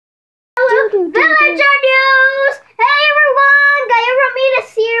Villager news! Hey everyone, Gaia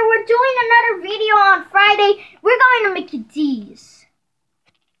Ramirez here. We're doing another video on Friday. We're going to Mickey D's.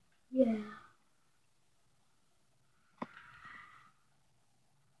 Yeah.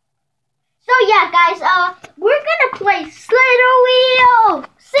 So yeah, guys, we're gonna play Slither Wheel.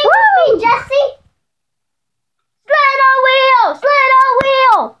 Sing with me, Jesse. Slither Wheel, Slither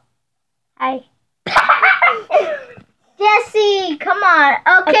Wheel. Hi. Jesse, come on.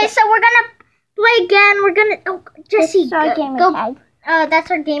 Okay, so we're gonna play again. We're gonna. Jesse, that's our gamer tag.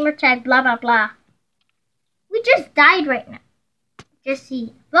 That's our gamer tag. Blah blah blah. We just died right now.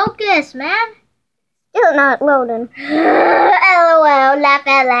 Jesse, focus, man. Still not loading. LOL, laugh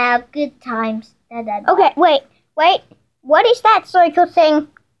out loud. Good times. Okay, wait. What is that circle thing?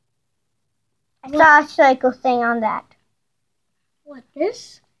 I saw a circle thing on that. What,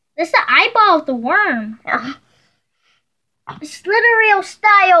 this? That's the eyeball of the worm. Slitherio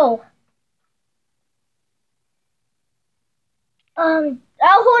style. I'll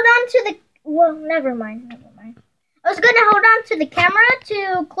hold on to the. Well, never mind. I was gonna hold on to the camera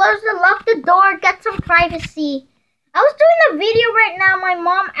to lock the door, get some privacy. I was doing a video right now. My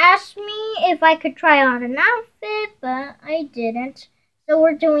mom asked me if I could try on an outfit, but I didn't. So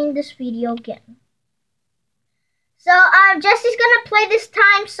we're doing this video again. So Jesse's gonna play this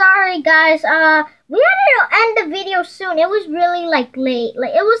time. Sorry guys. We had to end the video soon. It was really like late.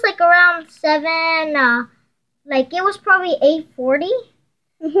 Like it was like around 7. Like it was probably 8:40.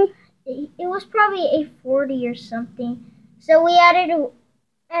 It was probably 8:40 or something. So we had to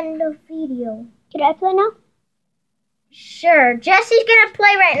end the video. Can I play now? Sure. Jesse's gonna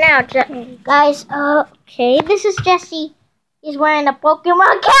play right now. Guys, okay, this is Jesse. He's wearing a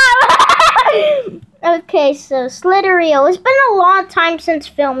Pokemon cap. Okay, so Slitherio. It's been a long time since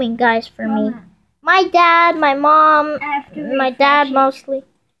filming, guys, for me. My dad, my mom, my dad mostly.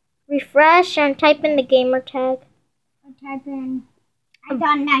 Refresh and type in the gamer tag. I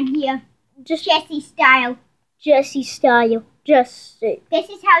got an idea. Just Jesse style. Jesse style. Jesse. This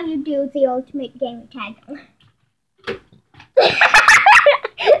is how you do the ultimate gamer tag.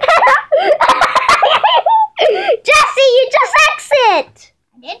 Jesse, you just exit.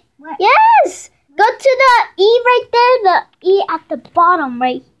 I did? What? Yes. Go to the E right there. The E at the bottom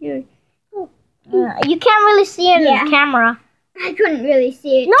right here. You can't really see it in the camera. I couldn't really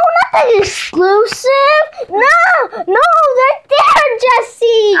see it. No, nothing exclusive. No, right there,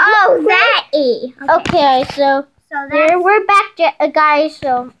 Jesse. Oh, that E. Okay, so here we're back, guys.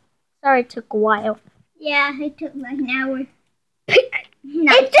 So sorry it took a while. Yeah, it took like an hour. It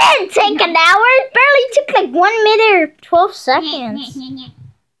didn't take an hour. It barely took like 1 minute or 12 seconds.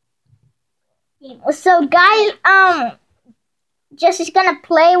 So guys, Jesse's gonna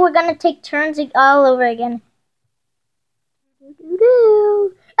play. We're gonna take turns all over again.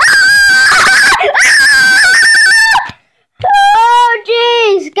 Oh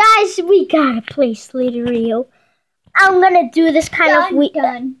jeez, guys, we gotta play Slitherio. I'm gonna do this kind of week. It's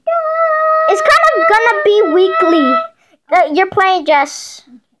kind of gonna be weekly. You're playing, Jess.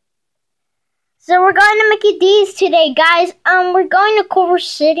 So we're going to Mickey D's today, guys. We're going to Culver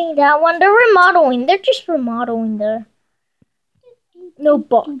City. That one, they're remodeling. They're just remodeling there. No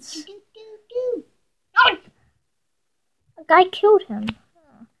bots. A guy killed him.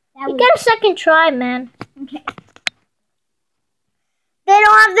 You get a second try, man. Okay. They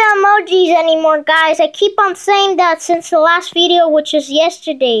don't have the emojis anymore, guys. I keep on saying that since the last video, which was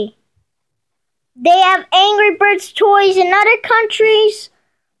yesterday. They have Angry Birds toys in other countries.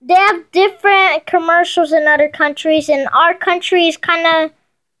 They have different commercials in other countries. And our country is kind of...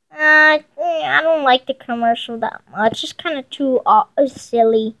 I don't like the commercial that much. It's kind of too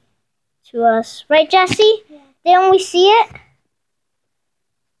silly to us. Right, Jesse? Yeah. Didn't we see it?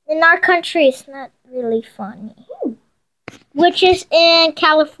 In our country, it's not really funny. Ooh. Which is in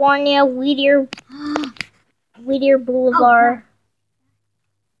California, Whittier Boulevard.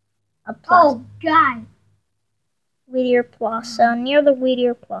 Oh, God. Whittier Plaza, near the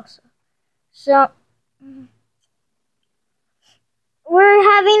Whittier Plaza. So, we're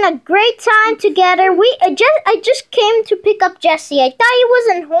having a great time together. I just came to pick up Jesse. I thought he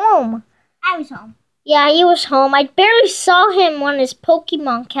wasn't home. I was home. Yeah, he was home. I barely saw him on his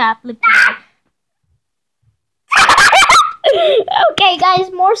Pokemon cap. Okay, guys,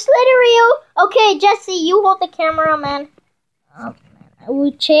 more Slitherio. Okay, Jesse, you hold the camera, man. Oh, man.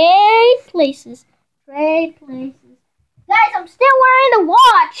 We trade places. Guys, I'm still wearing the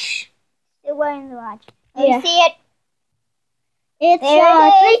watch. You see it? It's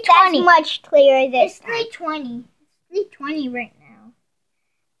 3:20. That's much clearer this It's 3:20. It's 3:20 right now.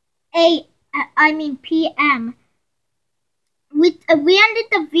 I mean PM. we ended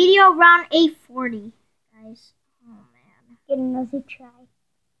the video around 8:40, guys. Oh man. Get another try.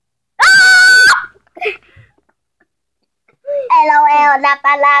 LOL, laugh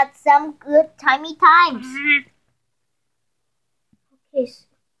out loud. Some good timey times. Okay, so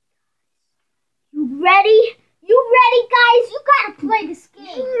you ready? You ready, guys? You gotta play this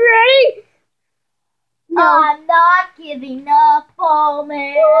game. Ready? No. I'm not giving up, oh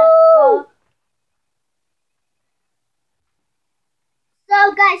man.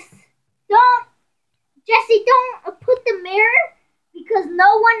 So, guys, Jesse, don't put the mirror because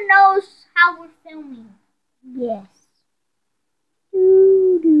no one knows how we're filming. Yes.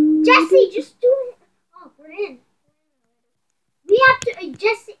 Jesse, just do it. Oh, we're in. We have to.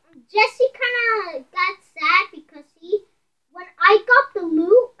 Jesse kind of got sad because when I got the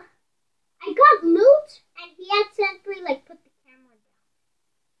loot, and he accidentally put the camera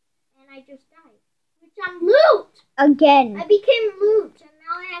down, and I just died. Which I'm loot Again. I became loot, and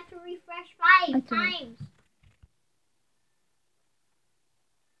now I have to refresh 5 times.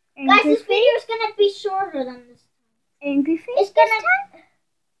 Guys, this video is gonna be shorter than this time. Angry face. It's gonna.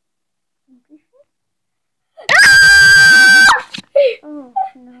 Oh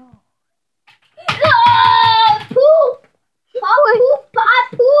no. Oh, poop! I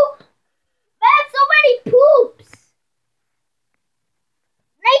poop! Man, so many poops!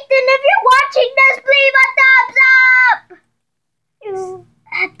 Nathan, if you're watching this, leave a thumbs up!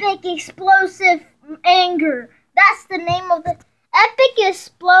 Epic Explosive Anger. That's the name of the Epic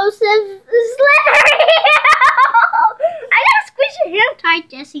Explosive Slittery! I gotta squish your hair tight,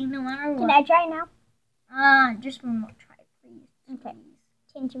 Jesse, no matter what. Can I try now? Just one more try, please. Okay.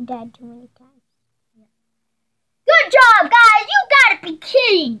 Since you died too many times. Good job, guys! You gotta be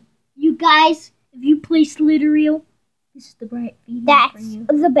kidding! You guys, if you play Slitterio, this is the right video That's for you.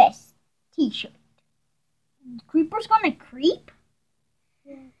 the best t-shirt. Creeper's gonna creep?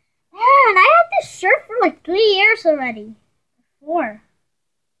 Yeah. Man, I had this shirt for 3 years already. 4.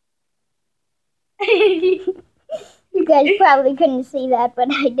 You guys probably couldn't see that, but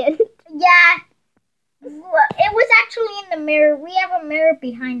I did. Yeah. It was actually in the mirror. We have a mirror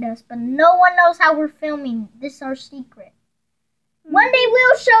behind us, but no one knows how we're filming. This is our secret. One day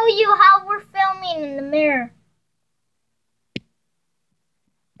we'll show you how we're filming in the mirror.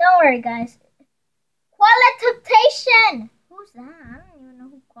 Don't worry, guys. Qualitation. Who's that? I don't even know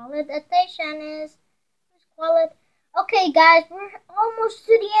who Qualitation is. Who's Qualit? Okay, guys, we're almost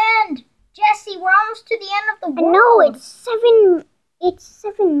to the end. Jesse, we're almost to the end of the world. No, it's 7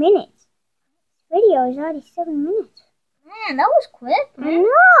 minutes. This video is already 7 minutes. Man, that was quick, man. I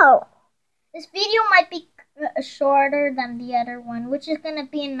know. This video might be shorter than the other one, which is gonna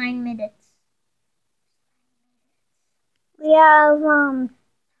be in 9 minutes. We have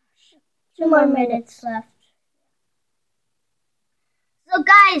 2 more minutes left. So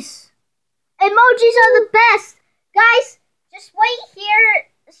guys, emojis are the best. Guys, just wait here.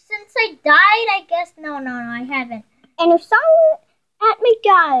 Since I died, I guess. No, I haven't. And if someone at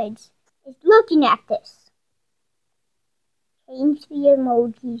McDonald's is looking at this, change the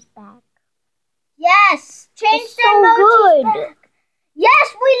emojis back. Yes, change It's the so emojis good. back.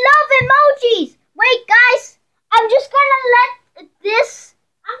 Yes, we love emojis. Wait, guys, I'm just gonna let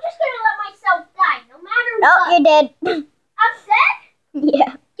myself die, no matter No, what. you're dead. I'm dead.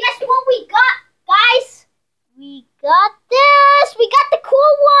 Yeah. Guess what we got, guys? We got this. We got the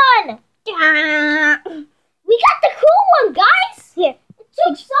cool one. We got the cool one, guys. Here. It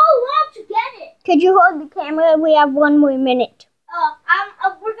took so long to get it. Could you hold the camera? We have 1 more minute.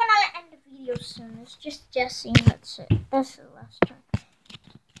 We're gonna end the video soon. It's just Jesse. That's it. That's the last try.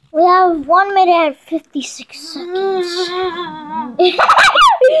 We have 1 minute and 56 seconds.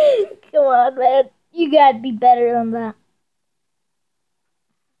 Come on, man. You gotta be better than that.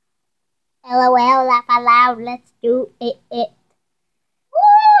 LOL, laugh out loud. Let's do it.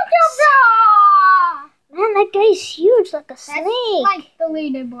 Man, that guy's huge, like a snake. Like the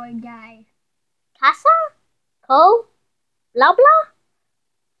leaderboard guy. Casa? Co? Blah blah?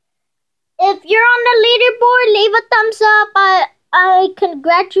 If you're on the leaderboard, leave a thumbs up. I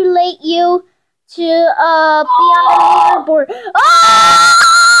congratulate you to be on the leaderboard.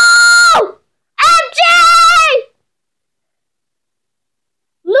 Oh! MJ!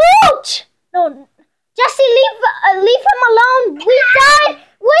 Loot! No, Jesse, leave him alone. We died.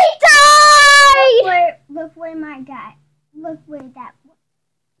 Look where my guy. Look where that.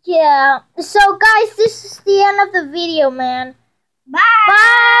 Yeah. So, guys, this is the end of the video, man. Bye.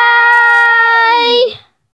 Bye.